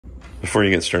Before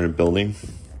you get started building,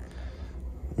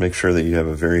 make sure that you have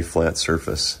a very flat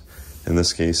surface. In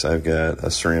this case, I've got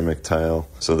a ceramic tile,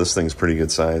 so this thing's pretty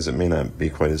good size. It may not be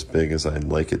quite as big as I'd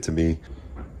like it to be.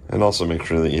 And also make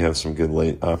sure that you have some good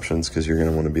light options, because you're going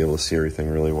to want to be able to see everything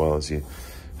really well as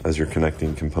you're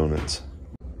connecting components.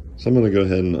 So I'm going to go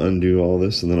ahead and undo all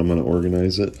this, and then I'm going to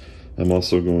organize it. I'm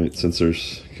also going, since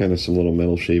there's kind of some little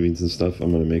metal shavings and stuff,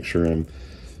 I'm going to make sure I'm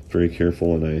very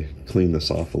careful and I clean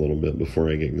this off a little bit before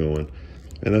I get going.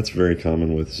 And that's very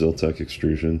common with Ziltech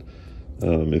extrusion.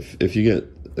 If you get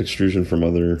extrusion from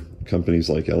other companies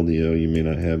like LDO, you may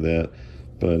not have that,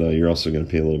 but you're also going to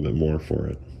pay a little bit more for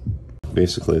it.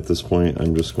 Basically at this point,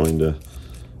 I'm just going to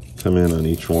come in on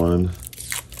each one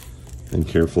and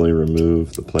carefully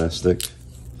remove the plastic.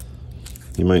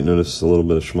 You might notice a little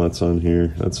bit of schmutz on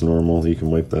here. That's normal. You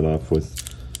can wipe that off with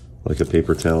like a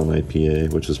paper towel and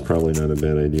IPA, which is probably not a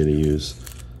bad idea to use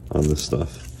on this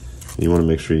stuff. You want to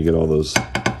make sure you get all those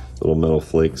little metal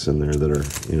flakes in there that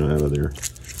are, out of there.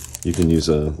 You can use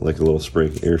like a little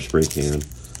air spray can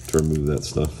to remove that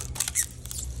stuff.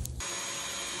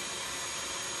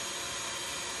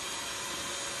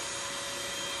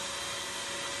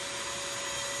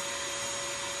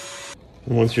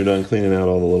 And once you're done cleaning out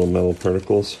all the little metal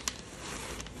particles,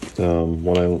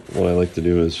 what I like to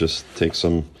do is just take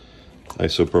some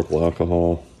isopropyl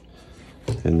alcohol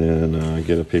and then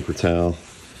get a paper towel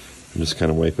and just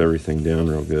kind of wipe everything down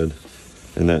real good.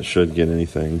 And that should get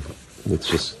anything that's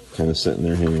just kind of sitting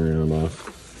there hanging around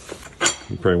off.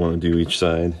 You probably want to do each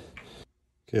side.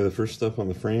 Okay, the first step on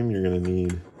the frame, you're going to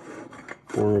need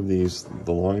 4 of these,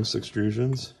 the longest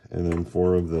extrusions, and then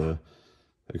 4 of the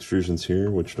extrusions here,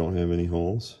 which don't have any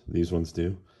holes. These ones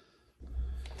do.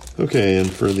 Okay, and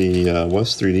for the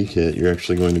West 3D kit, you're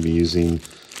actually going to be using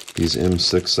these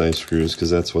M6 size screws, because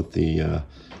that's what the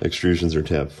extrusions are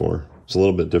tapped for. It's a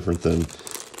little bit different than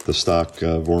the stock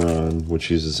Voron,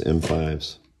 which uses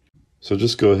M5s. So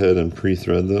just go ahead and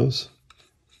pre-thread those.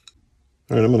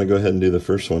 All right, I'm going to go ahead and do the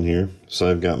first one here. So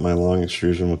I've got my long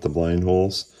extrusion with the blind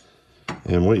holes.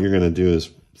 And what you're going to do is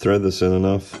thread this in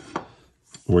enough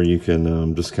where you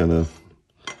can just kind of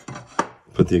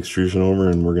put the extrusion over,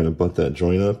 and we're going to butt that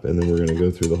joint up, and then we're going to go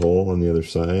through the hole on the other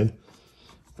side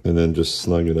and then just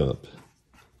snug it up.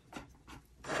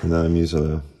 And now I'm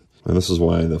using and this is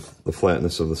why the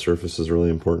flatness of the surface is really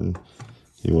important.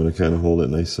 You want to kind of hold it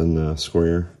nice and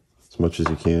square as much as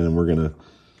you can, and we're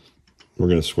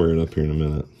gonna square it up here in a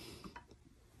minute.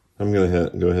 I'm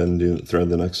gonna go ahead and thread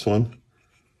the next one,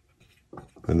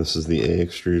 and this is the A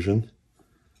extrusion.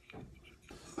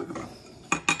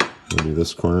 We'll do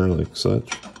this corner like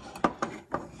such.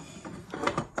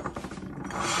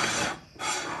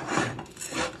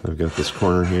 I've got this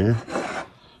corner here.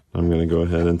 I'm going to go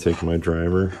ahead and take my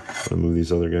driver and move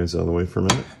these other guys out of the way for a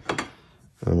minute.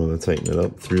 I'm going to tighten it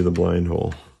up through the blind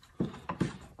hole.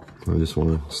 I just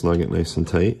want to snug it nice and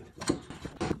tight.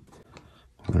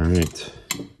 All right.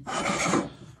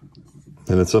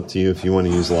 And it's up to you if you want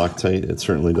to use Loctite. It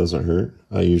certainly doesn't hurt.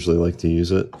 I usually like to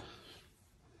use it.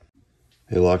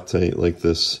 A Loctite like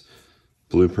this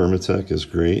blue Permatech is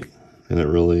great, and it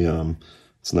really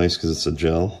it's nice because it's a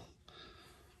gel.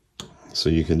 So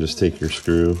you can just take your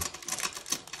screw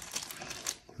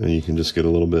and you can just get a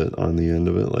little bit on the end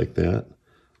of it like that.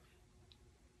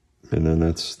 And then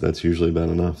that's usually about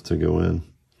enough to go in.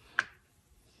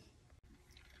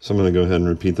 So I'm going to go ahead and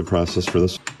repeat the process for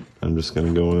this. I'm just going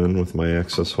to go in with my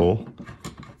access hole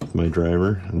with my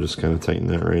driver and just kind of tighten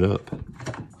that right up.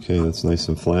 Okay, that's nice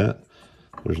and flat.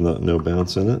 There's no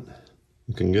bounce in it.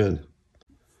 Looking good.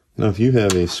 Now if you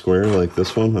have a square like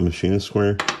this one, a machinist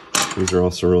square, these are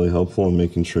also really helpful in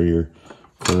making sure your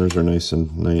corners are nice and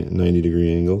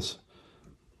 90-degree angles.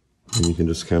 And you can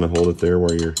just kind of hold it there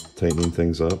while you're tightening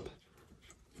things up,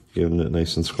 giving it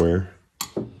nice and square.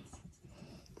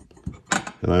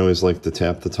 And I always like to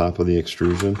tap the top of the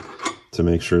extrusion to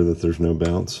make sure that there's no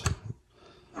bounce.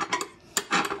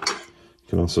 You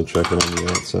can also check it on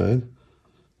the outside.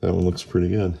 That one looks pretty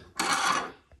good.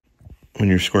 When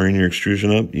you're squaring your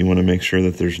extrusion up, you want to make sure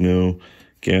that there's no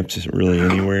gaps really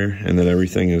anywhere, and that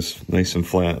everything is nice and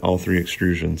flat, all 3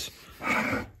 extrusions.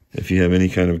 If you have any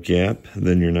kind of gap,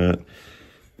 then you're not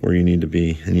where you need to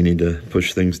be, and you need to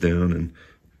push things down and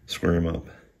square them up.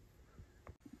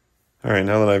 All right,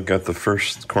 now that I've got the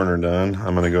first corner done,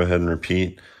 I'm going to go ahead and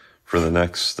repeat for the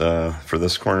next, for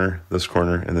this corner,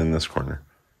 and then this corner.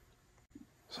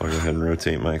 So I'll go ahead and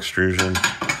rotate my extrusion.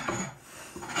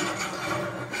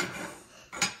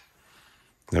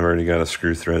 I've already got a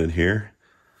screw threaded here,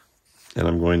 and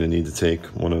I'm going to need to take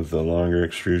one of the longer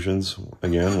extrusions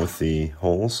again with the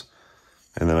holes,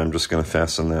 and then I'm just going to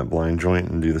fasten that blind joint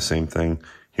and do the same thing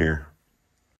here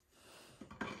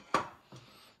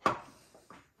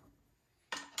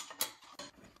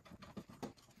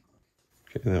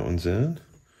Okay, that one's in.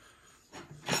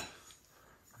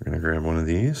 We're gonna grab one of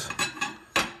these.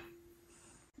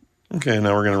 Okay,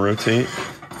 now we're gonna rotate.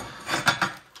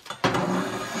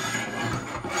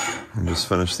 And just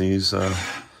finish these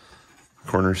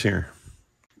corners here.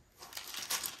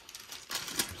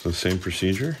 So same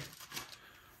procedure.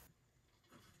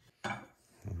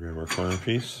 We'll grab our corner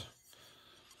piece.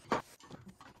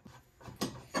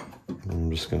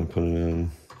 I'm just going to put it in.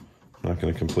 I'm not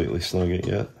going to completely snug it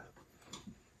yet.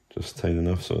 Just tight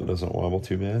enough so it doesn't wobble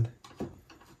too bad.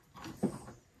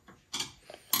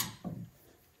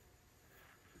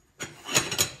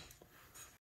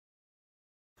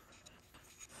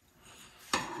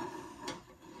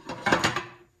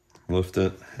 Lift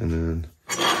it and then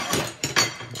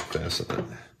fasten it.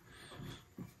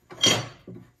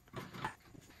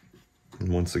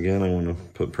 And once again, I want to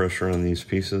put pressure on these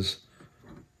pieces.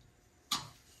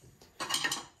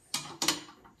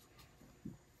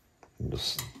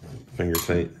 Just finger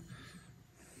tight.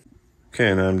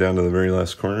 Okay, now I'm down to the very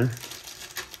last corner.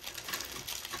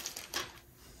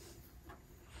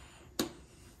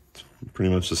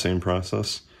 Pretty much the same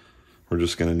process. We're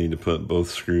just going to need to put both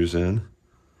screws in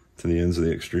to the ends of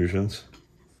the extrusions.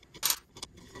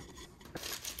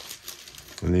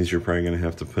 And these you're probably going to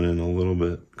have to put in a little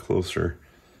bit closer.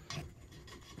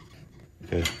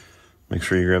 Okay, make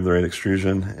sure you grab the right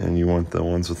extrusion, and you want the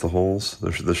ones with the holes.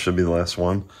 This should be the last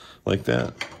one, like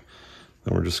that.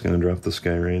 Then we're just going to drop this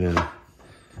guy right in. I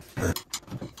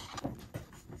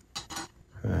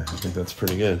think that's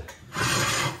pretty good.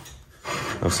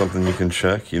 Now something you can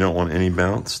check, you don't want any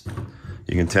bounce.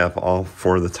 You can tap all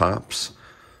 4 of the tops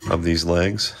of these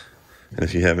legs, and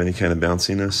if you have any kind of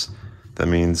bounciness, that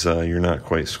means you're not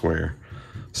quite square.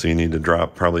 So you need to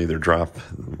probably either drop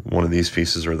one of these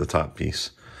pieces or the top piece.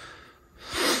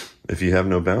 If you have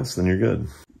no bounce, then you're good.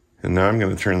 And now I'm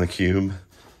going to turn the cube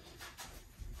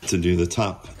to do the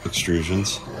top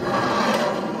extrusions.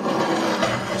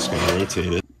 Just going to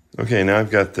rotate it. Okay, now I've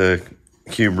got the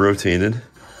cube rotated,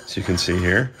 as you can see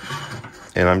here.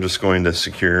 And I'm just going to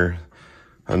secure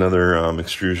another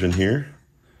extrusion here.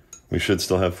 We should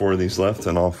still have 4 of these left,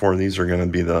 and all 4 of these are going to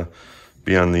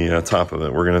be on the top of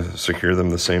it. We're going to secure them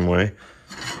the same way.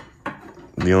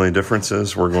 The only difference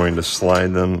is we're going to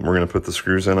slide them. We're going to put the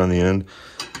screws in on the end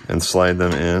and slide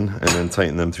them in, and then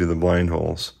tighten them through the blind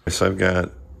holes. So I've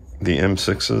got the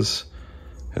M6s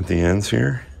at the ends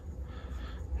here.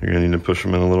 You're going to need to push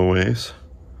them in a little ways.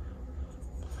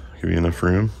 Give you enough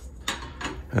room.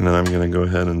 And then I'm going to go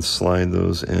ahead and slide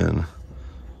those in.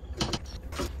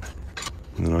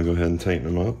 And then I'll go ahead and tighten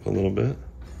them up a little bit.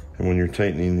 And when you're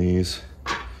tightening these,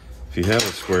 if you have a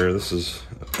square, this is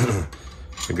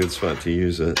a good spot to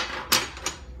use it.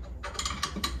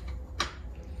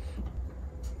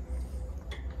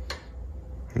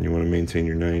 And you want to maintain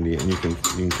your 90, and you can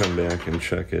come back and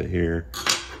check it here.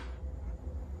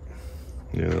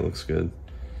 Yeah, that looks good.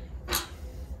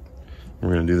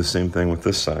 We're going to do the same thing with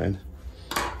this side.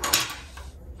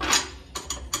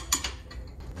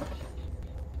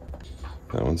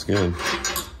 That one's good.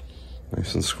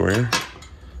 Nice and square.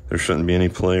 There shouldn't be any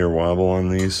play or wobble on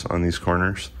these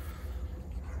corners.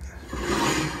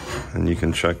 And you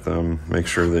can check them, make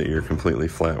sure that you're completely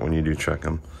flat when you do check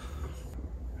them.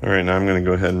 All right, now I'm going to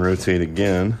go ahead and rotate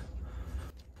again.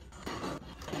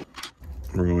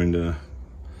 We're going to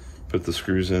put the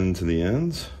screws into the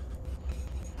ends.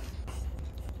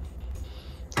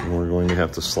 And we're going to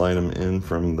have to slide them in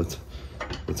from the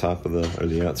top of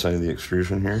the outside of the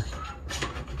extrusion here.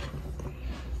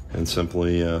 And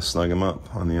simply snug them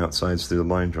up on the outsides through the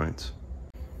blind joints.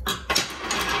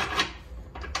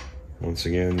 Once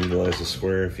again, utilize a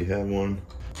square if you have one.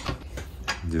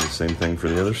 Do the same thing for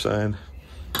the other side.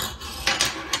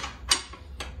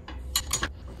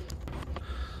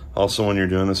 Also, when you're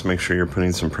doing this, make sure you're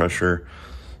putting some pressure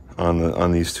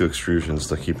on these 2 extrusions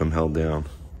to keep them held down.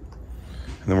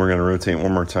 And then we're going to rotate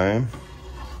one more time.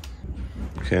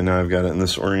 Okay, now I've got it in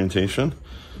this orientation.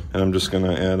 And I'm just going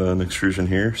to add an extrusion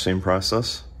here, same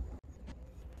process.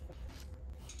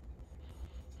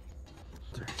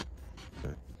 Okay,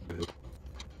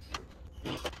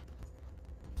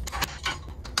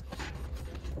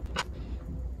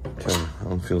 that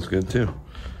one feels good too.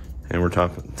 And we're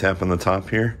tapping the top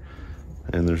here,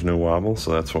 and there's no wobble,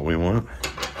 so that's what we want.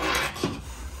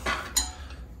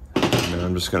 And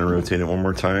I'm just going to rotate it one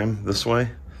more time this way.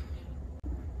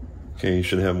 Okay, you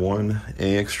should have one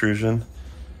A extrusion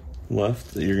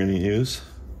left that you're going to use.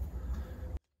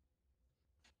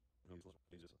 We're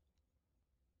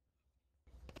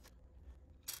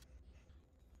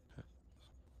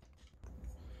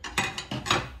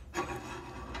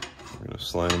going to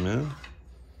slide them in.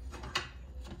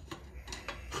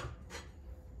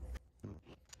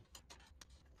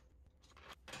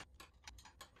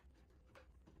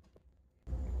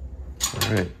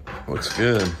 right, looks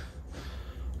good.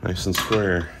 Nice and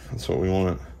square. That's what we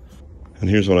want. And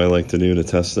here's what I like to do to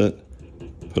test it.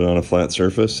 Put it on a flat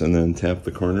surface and then tap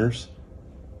the corners.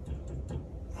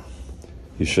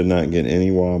 You should not get any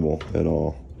wobble at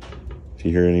all. If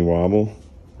you hear any wobble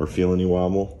or feel any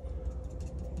wobble,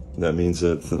 that means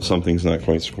that something's not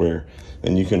quite square.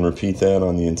 And you can repeat that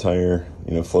on the entire,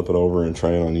 flip it over and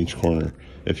try it on each corner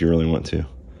if you really want to.